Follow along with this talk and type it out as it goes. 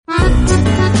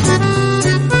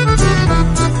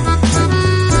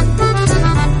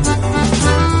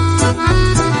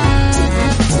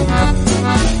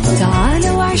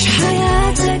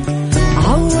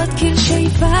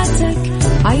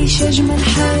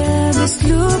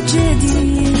بأسلوب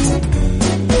جديد،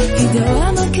 في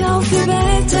دوامك أو في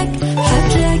بيتك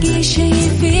حتلاقي شي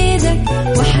يفيدك،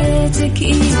 وحياتك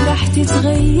إيه راح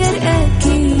تتغير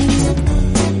أكيد.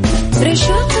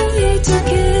 رشاق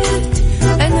ويتوكيت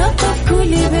أنا قف كل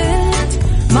بيت،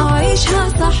 ما عيشها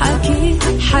صح أكيد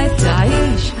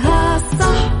حتعيشها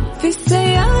صح، في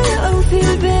السيارة أو في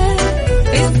البيت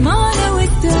اسمعنا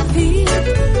والتوفيق،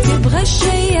 تبغى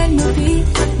الشيء المفيد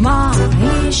ما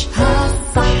عيشها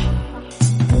صح.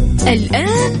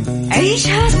 الآن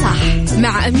عيشها صح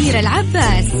مع أميرة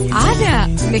العباس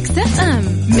على ميكس اف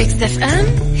ام. ميكس اف ام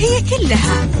هي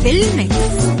كلها في الميكس.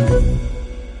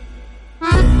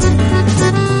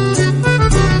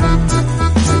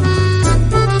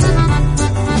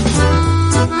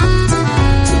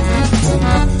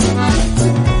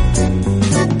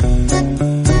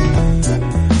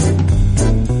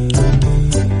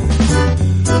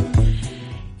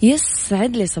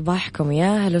 يسعد لي صباحكم،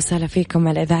 يا هلا وسهلا فيكم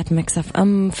على إذاعة ميكس اف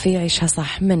ام في عيشها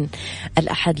صح، من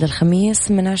الأحد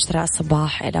للخميس من 10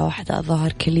 الصباح إلى 1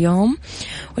 الظهر كل يوم،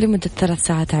 ولمدة 3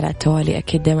 ساعات على التوالي.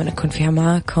 أكيد دائما أكون فيها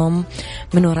معاكم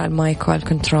من وراء المايك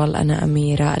والكنترول. أنا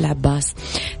أميرة العباس.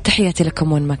 تحياتي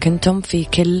لكم وين ما كنتم في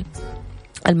كل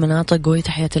المناطق،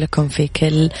 وتحياتي لكم في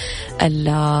كل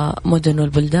المدن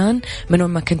والبلدان من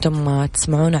وين ما كنتم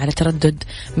تسمعونا على تردد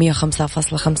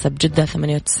 105.5 بجدة،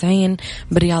 98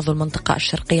 بالرياض والمنطقة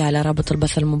الشرقية على رابط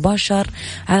البث المباشر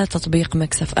على تطبيق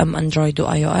ميكس اف ام اندرويد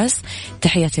واي او اس.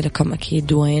 تحياتي لكم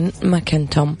أكيد وين ما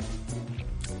كنتم.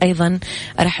 أيضا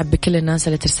أرحب بكل الناس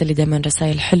اللي ترسل لي دائما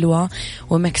رسائل حلوة،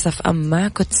 وميكس اف ام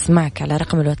معك وتسمعك على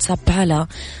رقم الواتساب على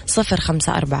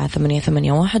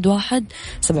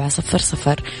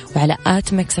 0548811700، وعلى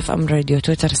ميكس اف ام راديو،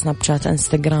 تويتر، سناب شات،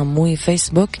 انستغرام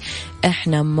وفيسبوك.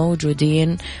 احنا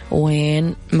موجودين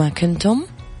وين ما كنتم.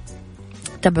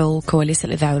 تابعوا كواليس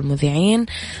الإذاعة والمذيعين،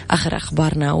 آخر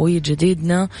أخبارنا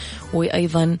وجديدنا،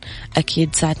 وأيضا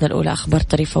أكيد ساعتنا الأولى أخبار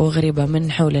طريفة وغريبة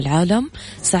من حول العالم،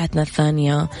 ساعتنا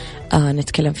الثانية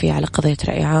نتكلم فيها على قضية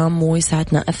رأي عام،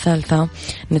 وساعتنا الثالثة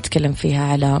نتكلم فيها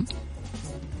على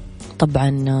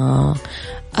طبعا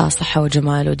صحة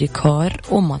وجمال وديكور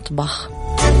ومطبخ.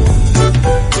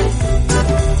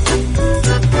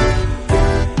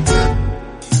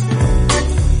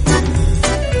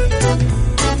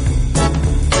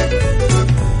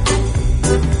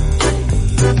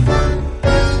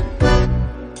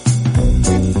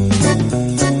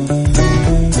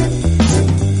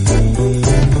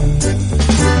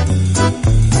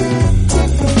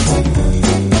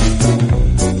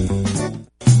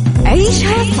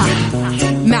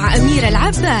 مع أميرة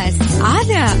العباس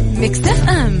على ميكس اف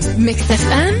ام. ميكس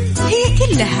اف ام هي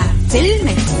كلها في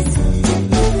الميكس.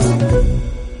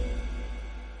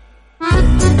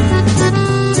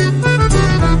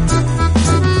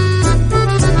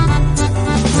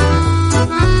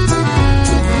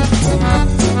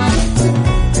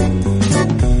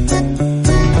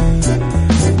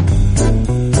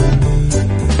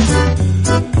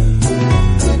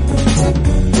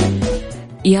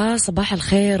 يا صباح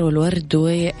الخير والورد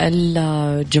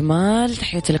والجمال،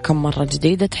 تحياتي لكم مرة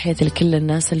جديدة، تحياتي لكل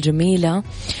الناس الجميلة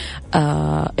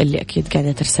اللي أكيد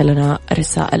قاعدة ترسل لنا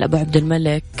رسائل. أبو عبد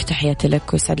الملك تحياتي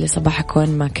لك ويسعد لي صباحك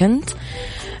وين ما كنت.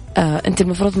 أنت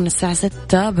المفروض من الساعة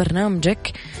 6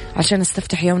 برنامجك عشان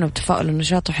نستفتح يومنا بتفاؤل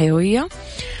ونشاط وحيوية.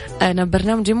 أنا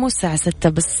برنامجي مو الساعة 6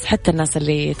 بس، حتى الناس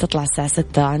اللي تطلع الساعة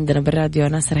 6 عندنا بالراديو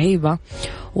ناس رهيبة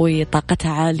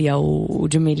وطاقتها عالية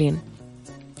وجميلين،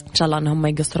 إن شاء الله أنهم ما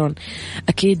يقصرون.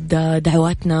 أكيد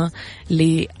دعواتنا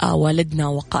لوالدنا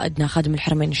وقائدنا خادم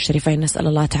الحرمين الشريفين، نسأل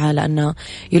الله تعالى أن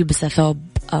يلبس ثوب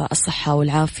الصحة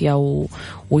والعافية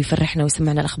ويفرحنا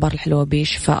ويسمعنا الأخبار الحلوة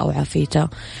بشفاء وعافيته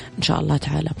إن شاء الله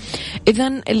تعالى.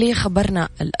 إذن اللي خبرنا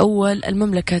الأول،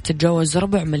 المملكة تتجاوز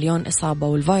 4 مليون إصابة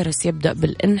والفيروس يبدأ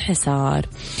بالانحسار،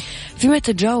 فيما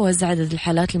يتجاوز عدد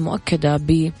الحالات المؤكدة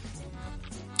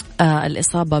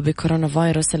الإصابة بكورونا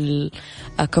فيروس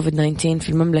الكوفيد 19 في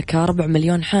المملكة 4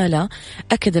 مليون حالة.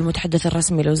 أكد المتحدث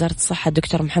الرسمي لوزارة الصحة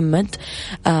الدكتور محمد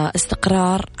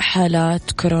استقرار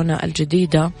حالات كورونا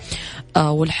الجديدة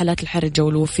والحالات الحرجة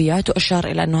والوفيات، وأشار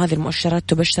إلى أن هذه المؤشرات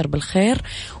تبشر بالخير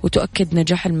وتؤكد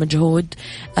نجاح المجهود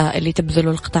اللي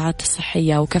تبذله القطاعات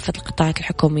الصحية وكافة القطاعات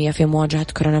الحكومية في مواجهة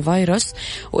كورونا فيروس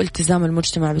والتزام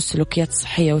المجتمع بالسلوكيات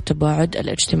الصحية والتباعد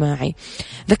الاجتماعي.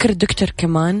 ذكر الدكتور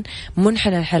كمان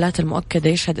منحنى الحالات المؤكدة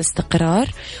يشهد استقرار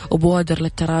وبوادر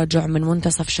للتراجع من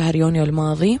منتصف شهر يونيو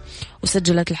الماضي،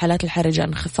 وسجلت الحالات الحرجة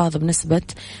انخفاض بنسبة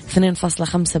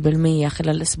 2.5%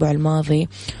 خلال الأسبوع الماضي،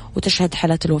 وتشهد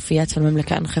حالات الوفيات في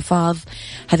المملكة انخفاض.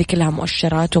 هذه كلها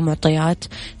مؤشرات ومعطيات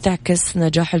تعكس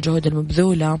نجاح الجهود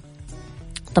المبذولة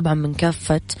طبعا من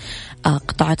كافة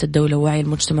قطاعات الدولة ووعي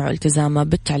المجتمع والتزامه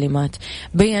بالتعليمات.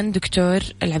 بيّن دكتور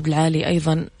العبد العالي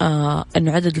أيضا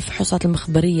أنه عدد الفحوصات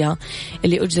المخبرية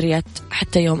اللي أجريت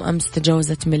حتى يوم أمس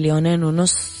تجاوزت 2.5 مليون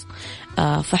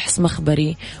فحص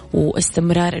مخبري،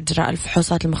 واستمرار إجراء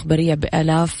الفحوصات المخبرية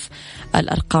بآلاف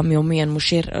الأرقام يوميا،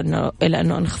 مشير إلى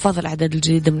أنه انخفاض الأعداد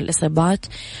الجديدة من الإصابات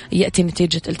يأتي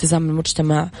نتيجة التزام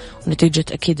المجتمع ونتيجة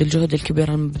أكيد الجهود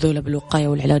الكبيرة المبذولة بالوقاية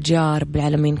والعلاج. يا رب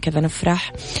العالمين كذا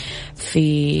نفرح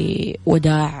في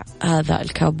وداع هذا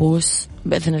الكابوس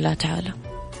بإذن الله تعالى.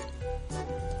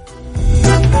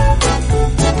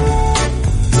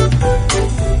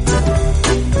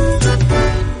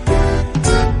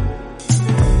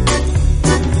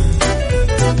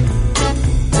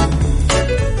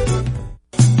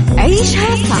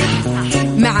 عيشها صح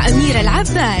مع أميرة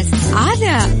العباس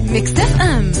على ميكس اف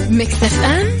ام. ميكس اف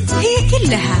ام هي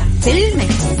كلها في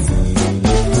الميكس.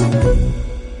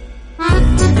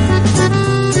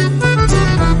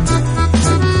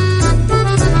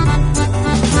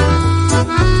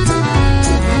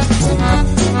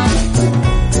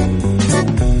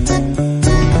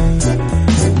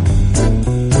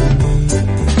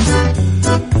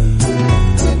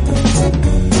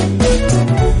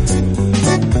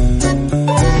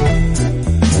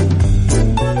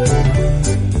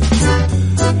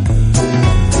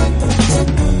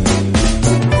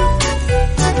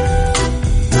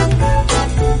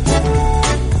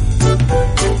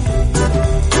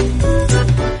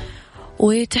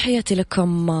 وتحياتي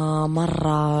لكم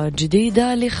مرة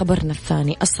جديدة لخبرنا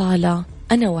الثاني. أصالة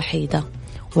أنا وحيدة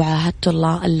وعاهدت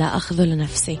الله ألا أخذ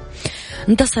لنفسي.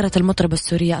 انتصرت المطربة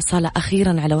السورية أصالة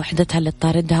أخيرا على وحدتها اللي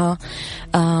تطاردها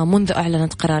منذ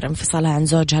أعلنت قرار انفصالها عن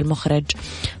زوجها المخرج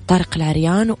طارق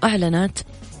العريان، وأعلنت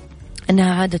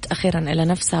أنها عادت أخيرا إلى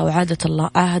نفسها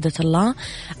عاهدت الله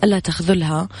ألا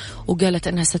تخذلها، وقالت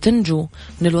أنها ستنجو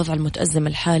من الوضع المتأزم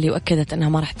الحالي، وأكدت أنها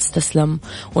ما راح تستسلم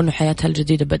وأنه حياتها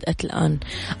الجديدة بدأت الآن.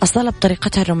 أصالة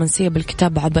بطريقتها الرومانسية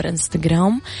بالكتابة عبر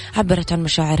إنستغرام عبرت عن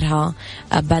مشاعرها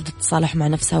بعد اتصالها مع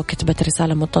نفسها، وكتبت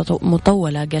رسالة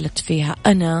مطولة قالت فيها: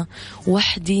 أنا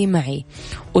وحدي معي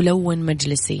ألون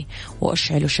مجلسي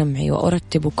وأشعل شمعي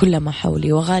وأرتب كل ما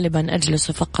حولي، وغالبا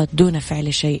أجلس فقط دون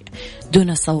فعل شيء،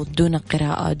 دون صوت، دون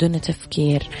قراءة، دون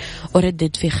تفكير.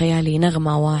 أردد في خيالي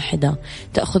نغمة واحدة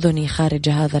تأخذني خارج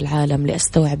هذا العالم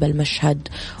لأستوعب المشهد،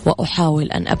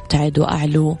 وأحاول أن أبتعد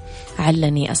وأعلو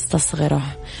علني أستصغره.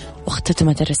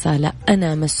 واختتمت الرسالة: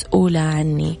 أنا مسؤولة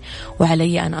عني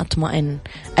وعلي أن أطمئن،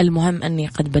 المهم أني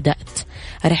قد بدأت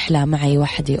رحلة معي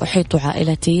وحدي، أحيط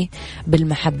عائلتي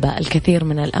بالمحبة، الكثير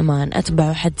من الأمان،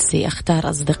 أتبع حدسي، أختار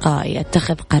أصدقائي،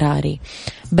 أتخذ قراري،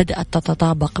 بدأت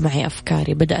تتطابق معي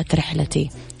أفكاري، بدأت رحلتي،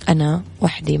 أنا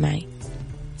وحدي معي.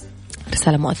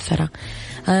 رسالة مؤثرة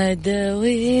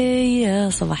أدوية.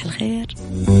 صباح الخير.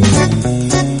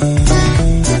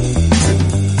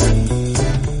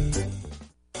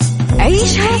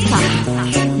 عيشها صح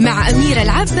مع أميرة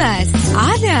العباس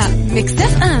على ميكس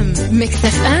اف ام. ميكس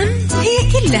اف ام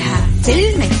هي كلها في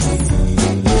الميكس.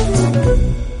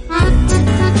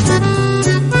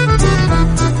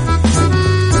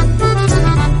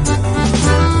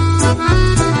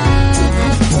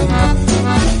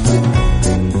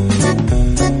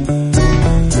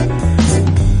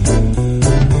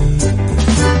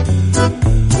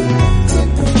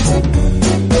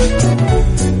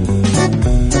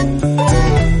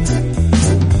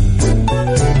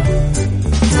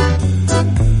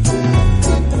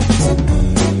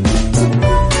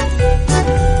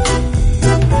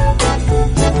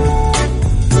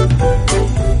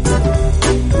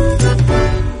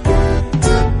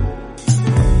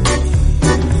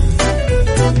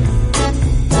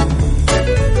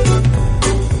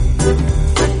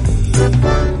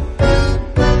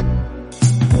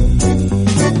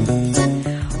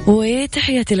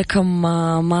 تحياتي لكم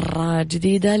مرة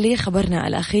جديدة لخبرنا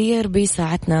الأخير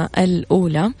بساعتنا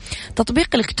الأولى.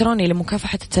 تطبيق إلكتروني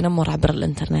لمكافحة التنمر عبر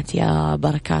الإنترنت. يا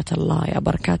بركات الله، يا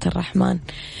بركات الرحمن.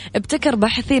 ابتكر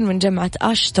باحثين من جامعة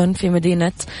أشتون في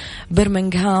مدينة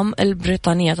برمنغهام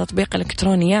البريطانية تطبيق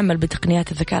إلكتروني يعمل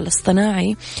بتقنيات الذكاء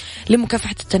الاصطناعي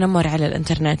لمكافحة التنمر على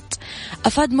الإنترنت.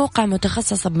 أفاد موقع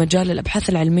متخصص بمجال الأبحاث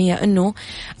العلمية أنه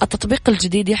التطبيق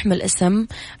الجديد يحمل اسم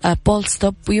بول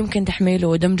ستوب، ويمكن تحميله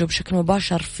ودمجه بشكل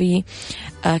مباشر في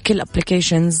كل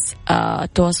أبليكيشنز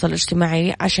التواصل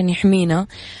الاجتماعي عشان يحمينا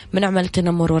من عمل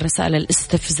التنمر والرسائل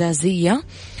الاستفزازية.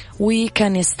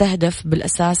 وكان يستهدف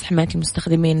بالأساس حماية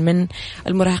المستخدمين من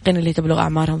المراهقين اللي تبلغ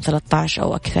أعمارهم 13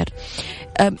 أو أكثر.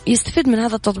 يستفيد من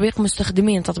هذا التطبيق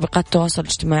مستخدمين تطبيقات التواصل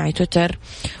الاجتماعي تويتر،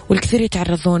 والكثير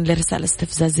يتعرضون لرسائل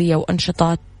استفزازية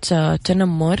وأنشطات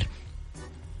تنمر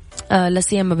لا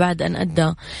سيما بعد أن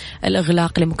أدى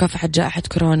الإغلاق لمكافحة جائحة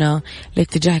كورونا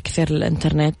لاتجاه كثير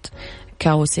للإنترنت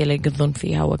كوسيلة يقضون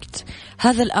فيها وقت.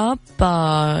 هذا الآب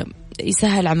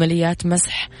يسهل عمليات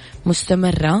مسح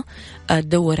مستمرة،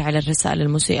 تدور على الرسائل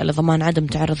المسيئة لضمان عدم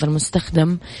تعرض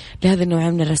المستخدم لهذه النوع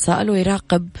من الرسائل،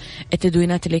 ويراقب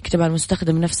التدوينات اللي يكتبها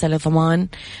المستخدم نفسه لضمان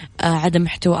عدم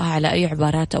احتوائها على أي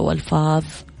عبارات أو ألفاظ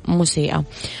مسيئة.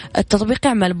 التطبيق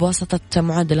يعمل بواسطة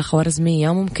معادلة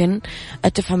خوارزمية ممكن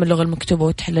تفهم اللغة المكتوبة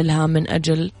وتحللها من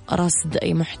أجل رصد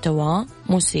أي محتوى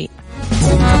مسيء.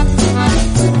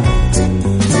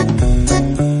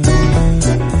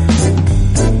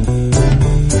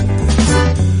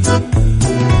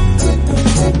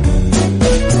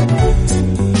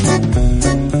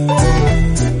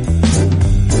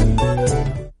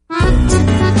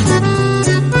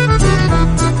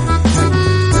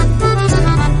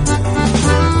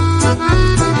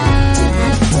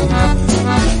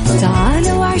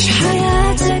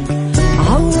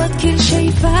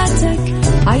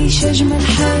 عيش أجمل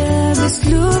حياة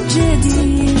بأسلوب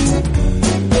جديد،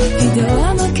 في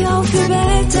دوامك أو في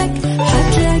بيتك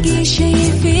حتلاقي شي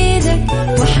يفيدك،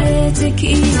 وحياتك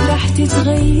إيه راح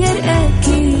تتغير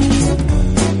أكيد.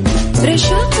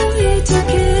 رشاق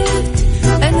ويتوكيت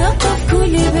أنا قف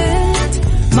كل بيت،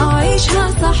 ما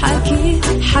عيشها صح أكيد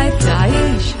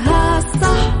حتعيشها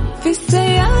صح، في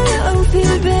السيارة أو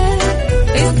في البيت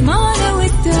اسمعنا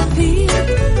والتوفيق،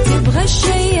 تبغى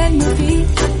الشي المفيد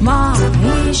ما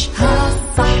عيشها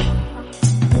صح.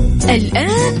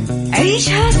 الآن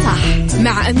عيشها صح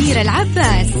مع أميرة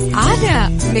العباس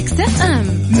على ميكس اف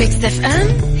ام. ميكس اف ام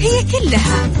هي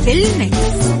كلها في الميكس.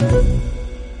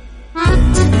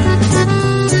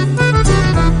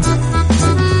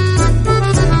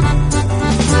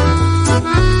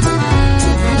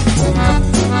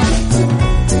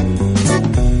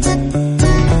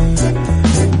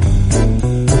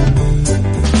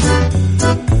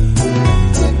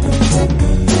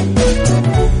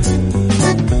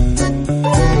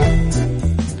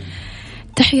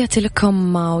 تحياتي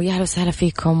لكم ويا أهلا وسهلا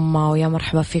فيكم ويا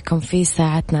مرحبا فيكم في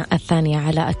ساعتنا الثانية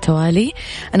على التوالي.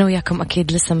 أنا وياكم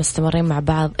أكيد لسه مستمرين مع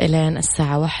بعض إلين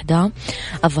الساعة 1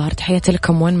 الظهر. تحياتي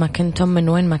لكم وين ما كنتم، من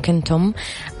وين ما كنتم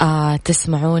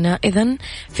تسمعونا. إذن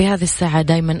في هذه الساعة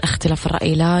دايما اختلاف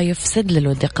الرأي لا يفسد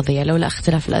للود قضية، لولا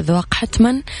اختلاف الأذواق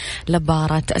حتما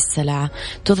لبارة السلع.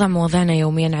 توضع مواضيعنا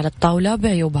يوميا على الطاولة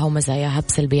بعيوبها ومزاياها،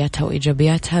 بسلبياتها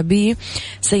وإيجابياتها،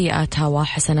 بسيئاتها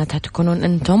وحسناتها. تكونون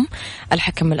أنتم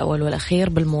الحكم الأول والأخير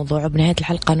بالموضوع. بنهاية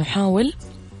الحلقة نحاول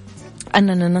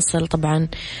أننا نصل طبعا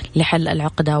لحل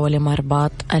العقدة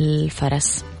ولمرباط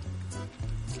الفرس.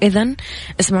 إذن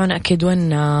اسمعونا أكيد وين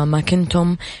ما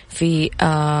كنتم في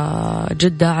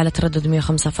جدة على تردد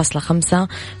 105.5،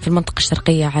 في المنطقة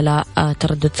الشرقية على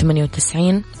تردد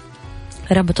 98.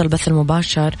 رابط البث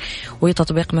المباشر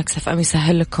وتطبيق ميكس اف ام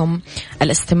يسهل لكم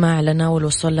الاستماع لنا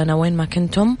والوصول لنا وين ما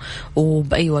كنتم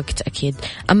وبأي وقت أكيد.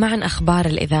 أما عن أخبار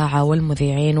الإذاعة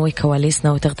والمذيعين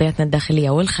وكواليسنا وتغطياتنا الداخلية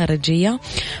والخارجية،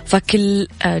 فكل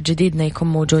جديدنا يكون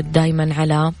موجود دايما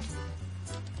على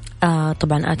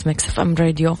طبعا ميكس اف ام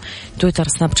راديو، تويتر،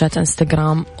 سناب شات،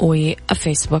 انستغرام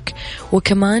وفيسبوك.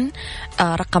 وكمان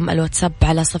رقم الواتساب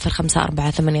على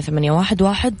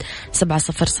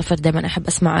 0548811700. دايما أحب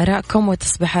أسمع آرائكم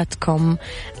وتصبيحاتكم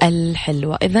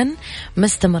الحلوة. إذن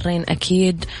مستمرين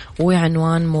أكيد،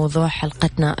 وعنوان موضوع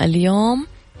حلقتنا اليوم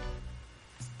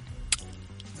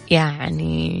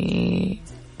يعني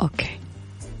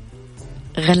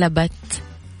غلبت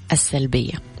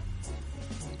السلبية.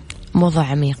 موضوع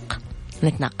عميق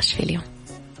نتناقش فيه اليوم.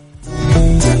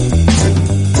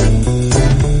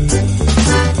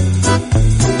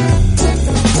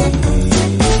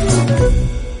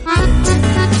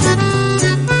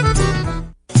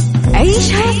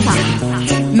 عيشها صح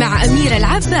مع أميرة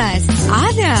العباس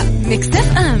على ميكس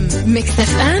اف ام. ميكس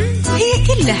اف ام هي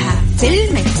كلها في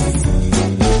الميكس.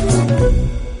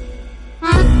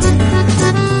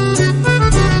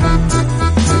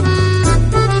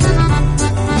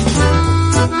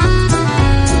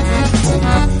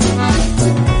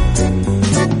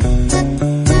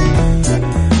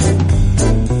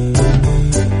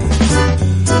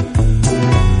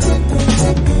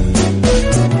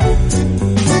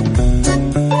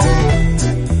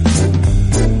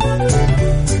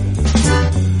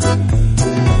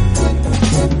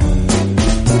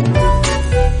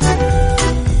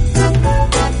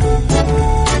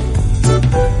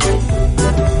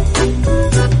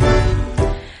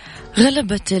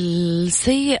 غلبت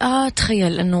السيئة.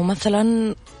 تخيل أنه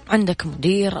مثلا عندك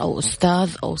مدير أو أستاذ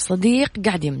أو صديق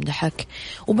قاعد يمدحك،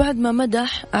 وبعد ما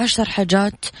مدح 10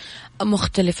 حاجات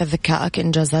مختلفة، ذكائك،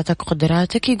 إنجازاتك،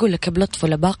 قدراتك، يقول لك بلطف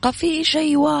ولباقة في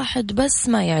شيء واحد بس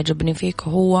ما يعجبني فيك،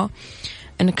 هو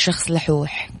أنك شخص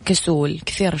لحوح، كسول،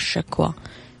 كثير الشكوى.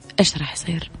 إيش راح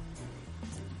يصير؟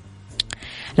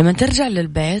 لما ترجع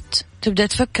للبيت تبدأ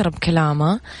تفكر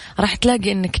بكلامه، راح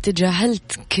تلاقي أنك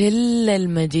تجاهلت كل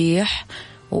المديح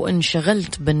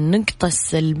وانشغلت بالنقطة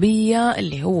السلبية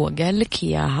اللي هو قال لك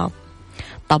إياها.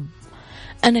 طب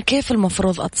أنا كيف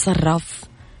المفروض أتصرف؟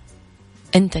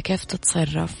 أنت كيف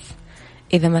تتصرف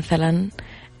إذا مثلا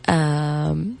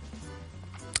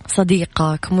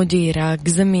صديقك، مديرك،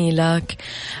 زميلك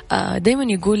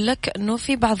دايما يقول لك أنه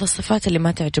في بعض الصفات اللي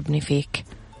ما تعجبني فيك،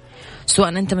 سواء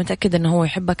أنت متأكد أنه هو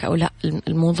يحبك أو لا،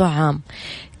 الموضوع عام.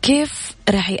 كيف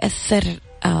راح يأثر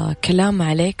كلام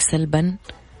عليك سلبا؟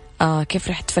 كيف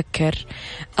راح تفكر؟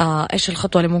 إيش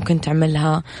الخطوة اللي ممكن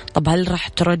تعملها؟ طب هل راح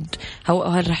ترد؟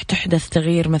 هل راح تحدث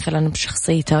تغيير مثلا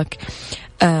بشخصيتك؟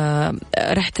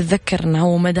 راح تتذكر أنه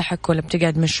هو مدحك ولا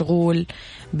بتقعد مشغول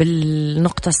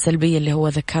بالنقطة السلبية اللي هو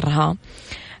ذكرها؟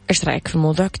 إيش رأيك في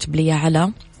الموضوع؟ اكتب لي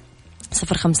على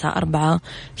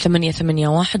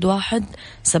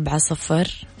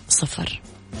 0548811700.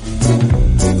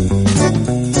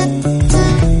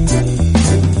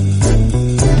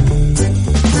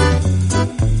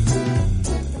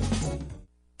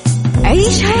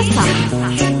 عيشها صح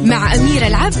مع أميرة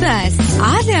العباس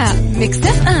على ميكس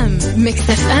اف ام. ميكس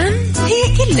اف ام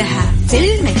هي كلها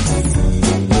في الميكس.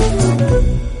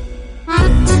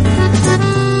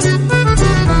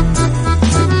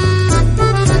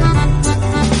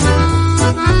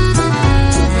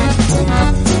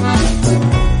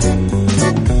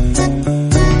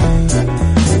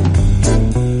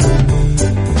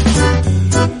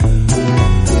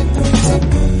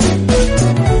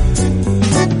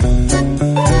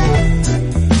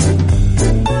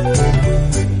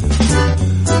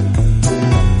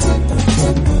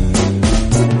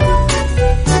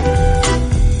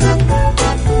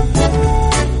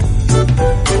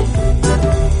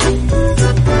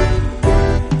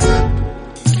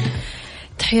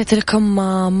 تحياتي لكم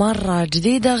مرة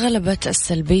جديدة. غلبة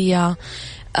السلبية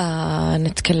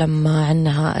نتكلم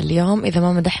عنها اليوم. إذا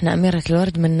ما مدحنا أميرة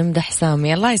الورد من نمدح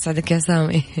سامي. الله يسعدك يا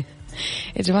سامي.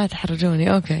 يا جماعة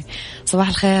تحرجوني. أوكي، صباح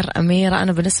الخير أميرة.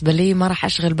 أنا بالنسبة لي ما راح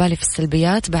أشغل بالي في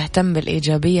السلبيات، بهتم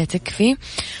بالإيجابية تكفي.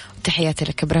 تحياتي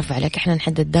لك، برافو عليك. إحنا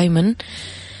نحدد دايما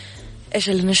إيش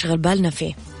اللي نشغل بالنا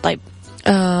فيه. طيب،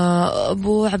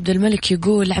 أبو عبد الملك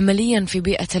يقول عمليا في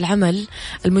بيئة العمل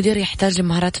المدير يحتاج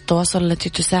لمهارات التواصل التي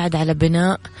تساعد على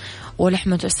بناء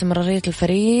ولحمة استمرارية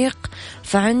الفريق.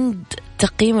 فعند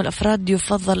تقييم الأفراد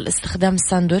يفضل استخدام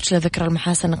الساندويتش لذكر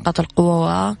المحاسن، نقاط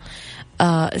القوة،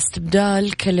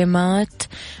 استبدال كلمات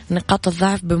نقاط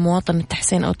الضعف بمواطن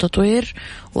التحسين أو التطوير.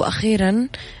 وأخيرا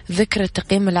ذكر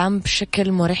التقييم العام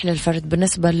بشكل مريح للفرد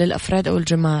بالنسبة للأفراد أو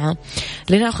الجماعة.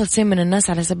 لنأخذ سين من الناس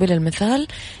على سبيل المثال،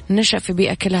 نشأ في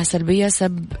بيئة كلها سلبية،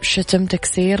 سب، شتم،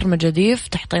 تكسير، مجاديف،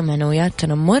 تحطيم معنويات،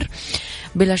 تنمر،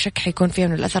 بلا شك حيكون فيها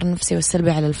من الأثر النفسي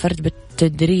والسلبي على الفرد.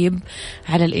 بالتدريب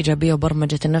على الإيجابية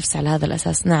وبرمجة النفس على هذا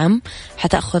الأساس نعم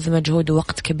حتأخذ مجهود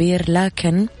ووقت كبير،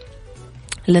 لكن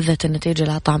لذة النتيجة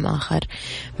لها طعم آخر.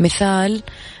 مثال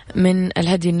من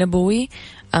الهدي النبوي،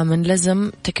 من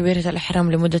لزم تكبيرة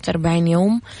الإحرام لمدة 40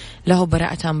 يوم له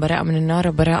براءتان، براءة من النار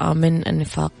وبراءة من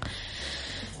النفاق.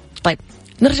 طيب،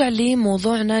 نرجع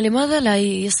لموضوعنا. لماذا لا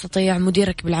يستطيع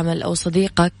مديرك بالعمل أو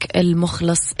صديقك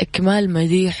المخلص إكمال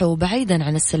مديحه بعيدا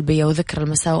عن السلبية وذكر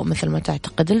المساوئ مثل ما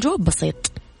تعتقد؟ الجواب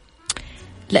بسيط،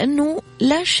 لأنه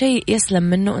لا شيء يسلم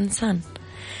منه إنسان.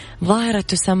 ظاهرة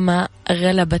تسمى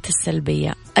غلبة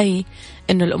السلبية، أي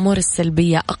أن الأمور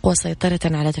السلبية أقوى سيطرة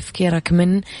على تفكيرك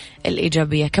من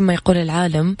الإيجابية. كما يقول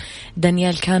العالم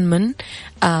دانيال كانمان،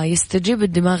 يستجيب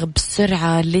الدماغ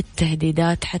بسرعة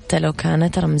للتهديدات حتى لو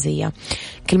كانت رمزية.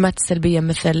 كلمات السلبية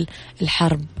مثل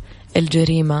الحرب،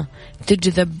 الجريمة،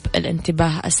 تجذب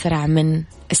الانتباه أسرع من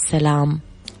السلام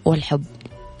والحب.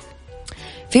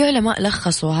 في علماء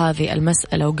لخصوا هذه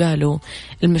المسألة وقالوا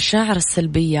المشاعر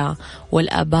السلبية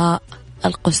والآباء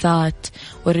القساة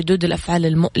وردود الأفعال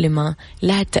المؤلمة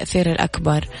لها التأثير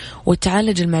الأكبر،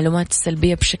 وتعالج المعلومات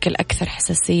السلبية بشكل أكثر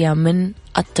حساسية من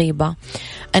الطيبة.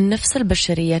 النفس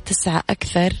البشرية تسعى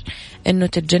أكثر أنه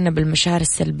تتجنب المشاعر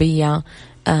السلبية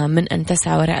من أن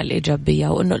تسعى وراء الإيجابية،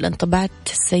 وأنه الانطباعات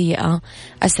السيئة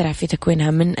أسرع في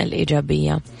تكوينها من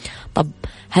الإيجابية. طب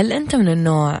هل أنت من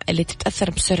النوع اللي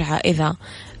تتأثر بسرعة إذا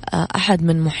أحد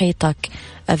من محيطك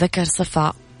ذكر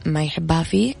صفة ما يحبها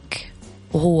فيك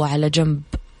وهو على جنب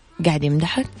قاعد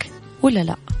يمدحك، ولا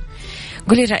لا؟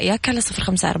 قولي رأيك على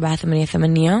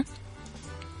 054881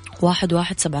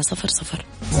 11 700.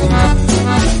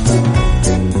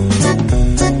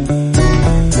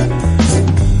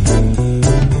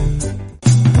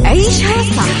 عيشها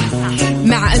صح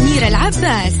مع أميرة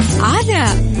العباس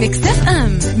على ميكس اف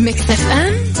ام. ميكس اف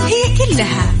ام هي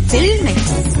كلها في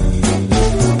الميكس.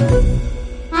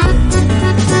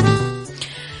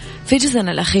 في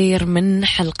جزءنا الأخير من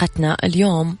حلقتنا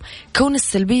اليوم، كون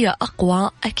السلبية أقوى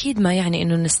أكيد ما يعني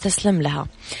أنه نستسلم لها.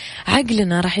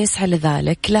 عقلنا رح يسعى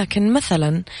لذلك، لكن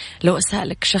مثلا لو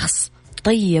أسألك شخص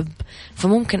طيب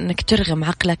فممكن أنك ترغم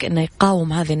عقلك أنه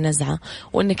يقاوم هذه النزعة،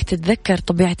 وأنك تتذكر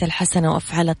طبيعة الحسنة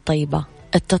وأفعال الطيبة.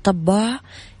 التطبع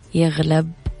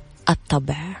يغلب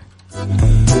الطبع.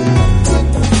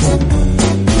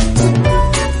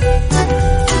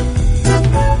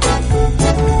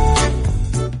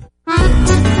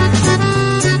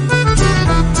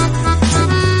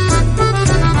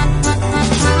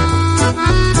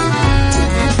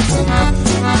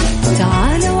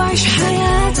 تعال وعيش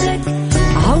حياتك،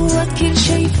 عوض كل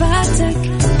شي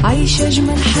فاتك، عيش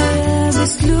أجمل حياة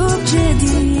بأسلوب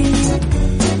جديد.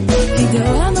 في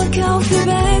دوامك أو في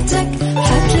بيتك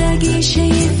حتلاقي شي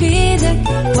يفيدك،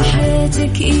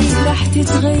 وحياتك إيه راح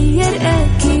تتغير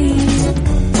أكيد.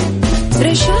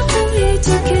 رشاق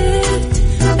ويتكت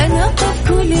أنا قف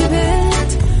كل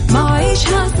بيت، ما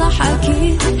عيشها صح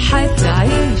أكيد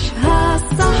حتعيشها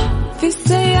صح. في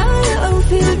السيارة أو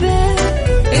في البيت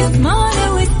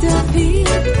اسمعنا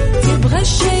والتوفيق، تبغى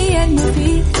الشيء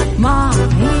المفيد ما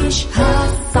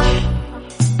عيشها صح.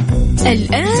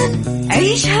 الآن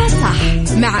عيشها صح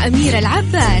مع أميرة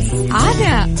العباس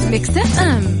على ميكس اف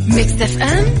ام. ميكس اف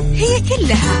ام هي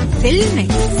كلها في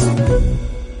الميكس.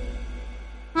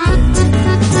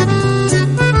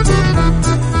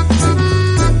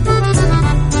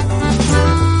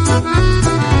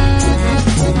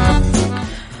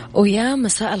 ويا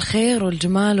مساء الخير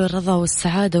والجمال والرضا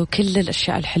والسعادة وكل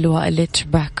الأشياء الحلوة اللي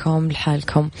تشبعكم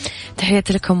لحالكم.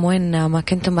 تحياتي لكم وين ما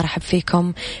كنتم، مرحب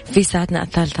فيكم في ساعتنا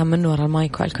الثالثة من وراء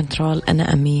المايك والكنترول.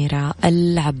 أنا أميرة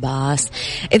العباس.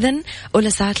 إذن أولى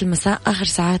ساعات المساء آخر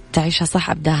ساعات تعيشها صح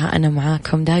أبداها أنا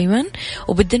معاكم دايما،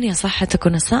 وبالدنيا صح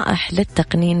تكون نصائح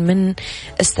للتقنين من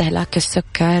استهلاك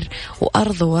السكر.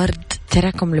 وأرض ورد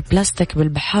تراكم البلاستيك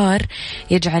بالبحار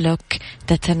يجعلك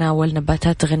تتناول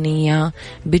نباتات غنية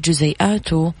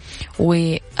بجزيئاته،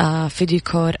 وفي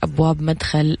ديكور أبواب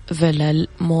مدخل فيلل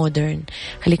مودرن.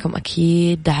 خليكم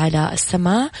أكيد على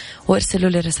السماع وارسلوا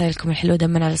لي رسائلكم الحلوة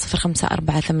دايما على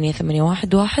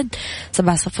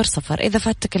 0548811700. إذا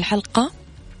فاتك الحلقة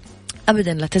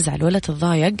أبدا لا تزعل ولا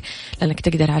تتضايق، لأنك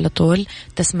تقدر على طول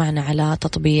تسمعنا على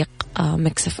تطبيق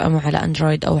ميكس اف ام على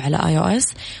أندرويد أو على آي أو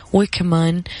إس،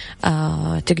 وكمان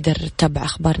تقدر تتابع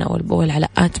أخبارنا أول بأول على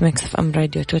 @ميكس اف ام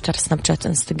راديو، تويتر، سناب شات،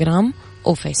 إنستغرام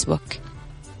وفيسبوك.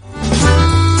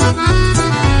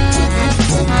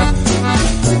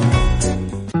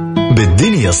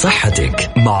 بالدنيا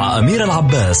صحتك مع أميرة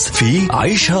العباس في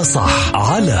عيشها صح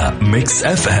على ميكس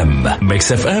اف ام.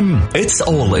 ميكس اف ام it's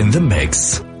all in the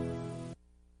mix.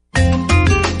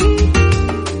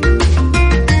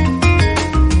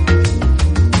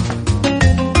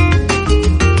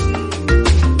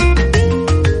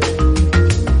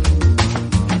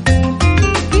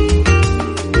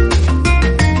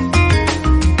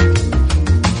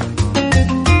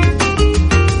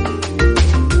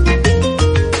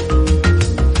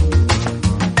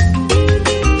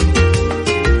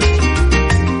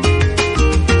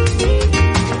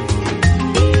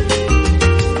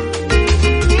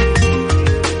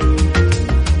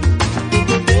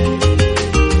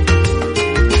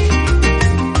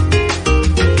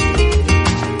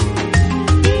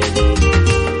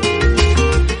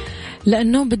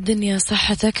 لأنه بالدنيا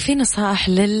صحتك في نصائح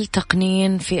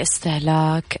للتقنين في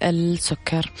استهلاك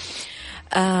السكر.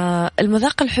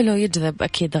 المذاق الحلو يجذب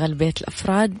أكيد غالبية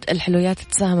الأفراد. الحلويات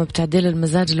تساهم بتعديل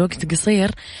المزاج لوقت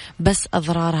قصير، بس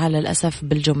أضرارها للأسف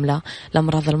بالجملة.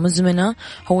 الأمراض المزمنة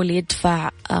هو اللي يدفع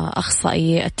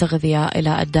أخصائي التغذية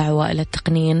إلى الدعوة إلى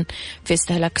التقنين في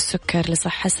استهلاك السكر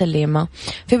لصحة سليمة.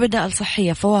 في بدائل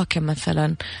صحية، فواكه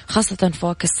مثلا، خاصة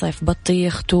فواكه الصيف،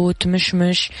 بطيخ، توت،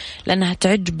 مشمش، لأنها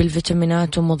تعج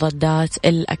بالفيتامينات ومضادات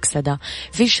الأكسدة.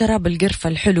 في شراب القرفة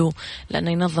الحلو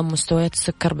لأنه ينظم مستويات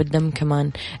السكر بالدم.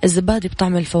 كمان الزبادي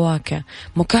بطعم الفواكه،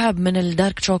 مكعب من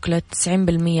الدارك شوكولات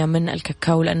 90% من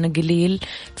الكاكاو لأنه قليل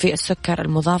في السكر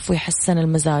المضاف ويحسن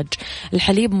المزاج.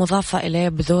 الحليب مضافة إليه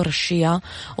بذور الشيا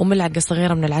وملعقة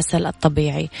صغيرة من العسل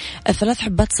الطبيعي. 3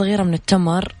 حبات صغيرة من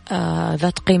التمر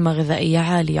ذات قيمة غذائية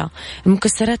عالية.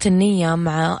 المكسرات النية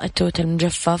مع التوت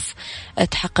المجفف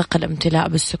تحقق الامتلاء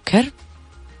بالسكر.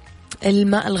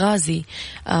 الماء الغازي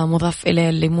مضاف إليه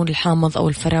الليمون الحامض أو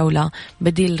الفراولة،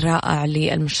 بديل رائع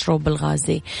للمشروب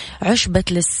الغازي. عشبة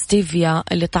الستيفيا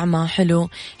اللي طعمها حلو،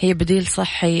 هي بديل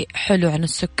صحي حلو عن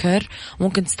السكر،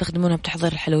 ممكن تستخدمونها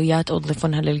بتحضير الحلويات أو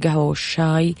تضيفونها للقهوة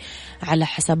والشاي على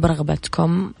حسب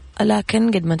رغبتكم،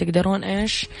 لكن قد ما تقدرون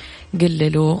إيش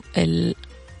قللوا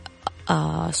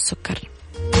السكر.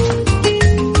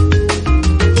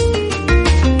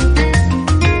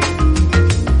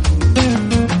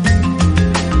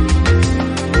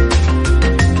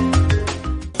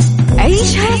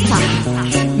 عيشها صح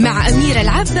مع أميرة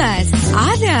العباس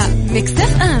على ميكس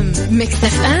اف ام. ميكس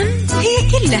اف ام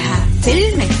هي كلها في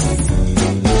الميكس.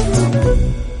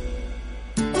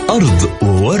 أرض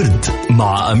وورد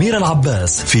مع أميرة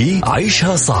العباس في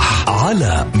عيشها صح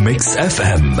على ميكس اف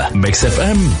ام. ميكس اف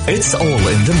ام it's all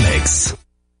in the mix.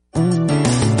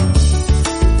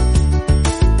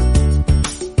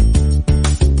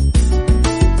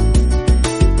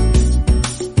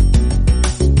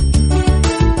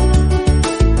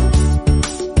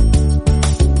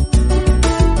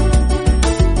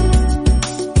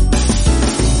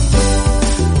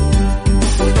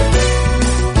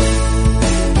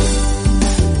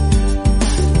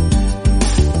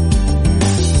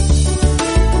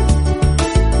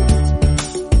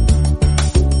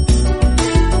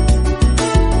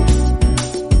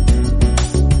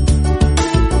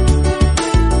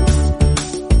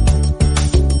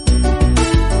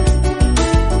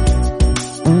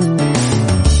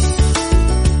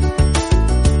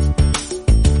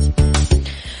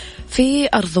 في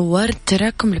أرض ورد،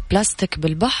 تراكم البلاستيك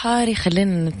بالبحر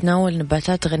يخلينا نتناول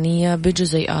نباتات غنية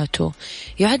بجزيئاته.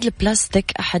 يعد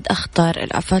البلاستيك أحد أخطر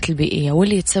الآفات البيئية،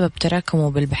 واللي يتسبب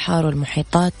تراكمه بالبحار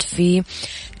والمحيطات في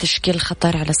تشكيل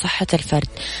خطر على صحة الفرد.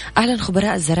 أعلن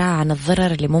خبراء الزراعة عن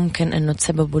الضرر اللي ممكن أنه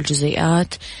تسببه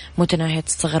الجزيئات متناهية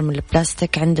الصغر من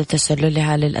البلاستيك عند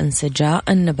تسللها للأنسجة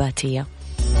النباتية.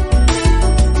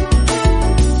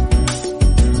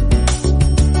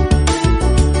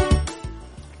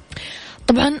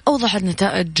 طبعا أوضحت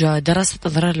نتائج دراسة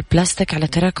أضرار البلاستيك على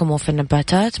تراكمه في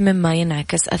النباتات مما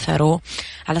ينعكس أثره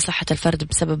على صحة الفرد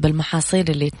بسبب المحاصيل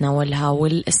اللي يتناولها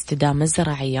والاستدامة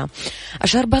الزراعية.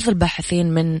 أشار بعض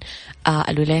الباحثين من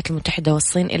الولايات المتحدة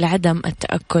والصين إلى عدم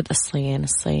التأكد الصين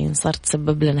صارت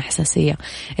تسبب لنا حساسية،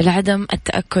 إلى عدم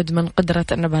التأكد من قدرة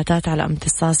النباتات على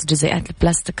امتصاص جزيئات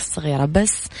البلاستيك الصغيرة.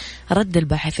 بس رد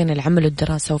الباحثين اللي عملوا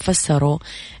الدراسة وفسروا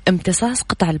امتصاص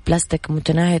قطع البلاستيك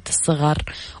متناهية الصغر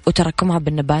وتراكمها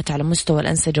بالنبات على مستوى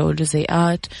الأنسجة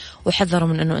والجزيئات، وحذروا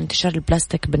من أنه انتشار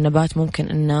البلاستيك بالنبات ممكن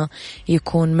أنه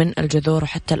يكون من الجذور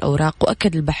وحتى الأوراق.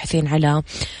 وأكد الباحثين على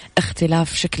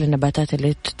اختلاف شكل النباتات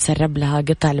اللي تتسرب لها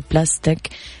قطع البلاستيك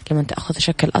لما تأخذ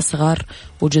شكل أصغر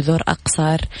وجذور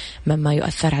أقصر، مما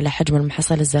يؤثر على حجم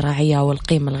المحاصيل الزراعية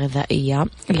والقيمة الغذائية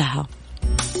لها.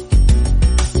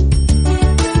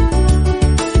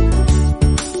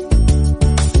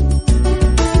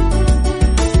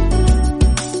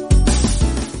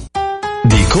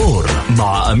 ديكور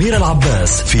مع أميرة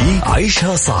العباس في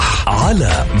عيشها صح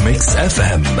على ميكس اف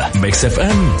ام. ميكس اف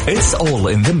ام it's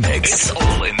all in the mix.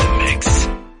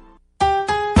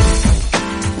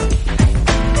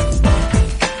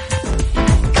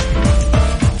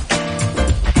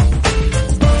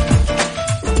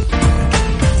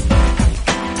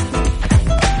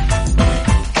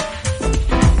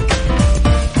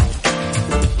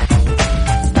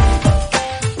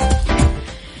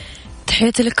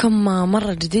 تحياتي لكم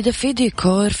مرة جديدة في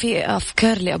ديكور، في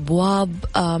أفكار لأبواب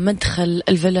مدخل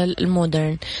الفلل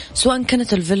المودرن، سواء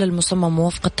كانت الفلل المصممة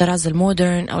وفق الطراز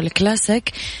المودرن أو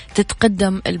الكلاسيك.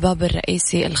 تتقدم الباب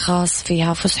الرئيسي الخاص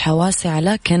فيها فسحة واسعة،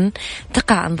 لكن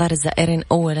تقع أنظار الزائرين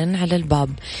أولا على الباب.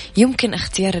 يمكن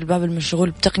اختيار الباب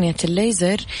المشغول بتقنية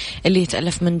الليزر اللي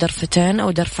يتألف من درفتين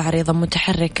أو درفة عريضة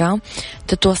متحركة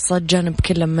تتوسط جانب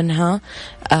كل منها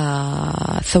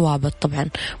ثوابت. طبعا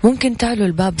ممكن تعلو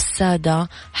الباب السادة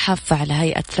حافة على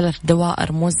هيئة 3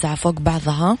 دوائر موزعة فوق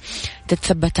بعضها،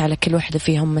 تتثبت على كل واحدة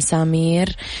فيهم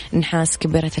مسامير نحاس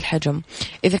كبيرة الحجم.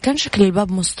 إذا كان شكل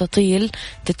الباب مستطيل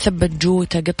تتثبت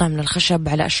جوته قطع من الخشب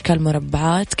على أشكال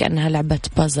مربعات كأنها لعبة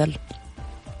بازل.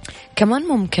 كمان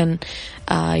ممكن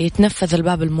يتنفذ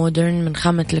الباب المودرن من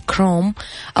خامة الكروم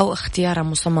أو اختياره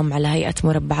مصمم على هيئة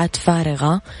مربعات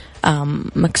فارغة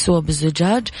مكسوة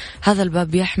بالزجاج. هذا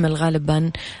الباب يحمل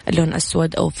غالبا لون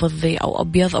أسود أو فضي أو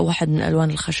أبيض أو واحد من ألوان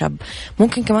الخشب.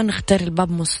 ممكن كمان نختار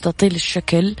الباب مستطيل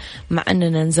الشكل مع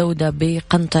أننا نزوده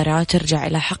بقنطرة ترجع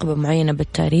إلى حقبة معينة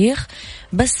بالتاريخ،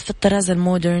 بس في الطراز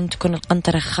المودرن تكون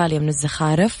القنطرة خالية من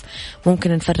الزخارف.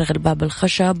 ممكن نفرغ الباب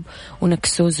الخشب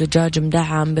ونكسوه زجاج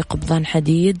مدعم بقبضان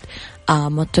حديد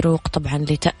مطروق طبعا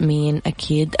لتأمين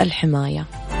أكيد الحماية.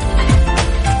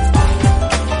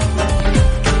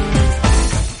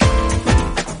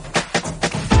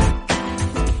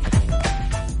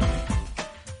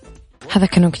 هذا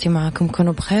كان وقتي معاكم،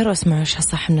 كونوا بخير واسمعوا عيشها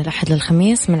صح من الأحد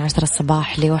للخميس من 10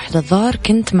 الصباح ل1 الظهر.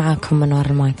 كنت معاكم من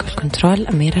وراء المايك والكنترول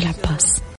أميرة العباس.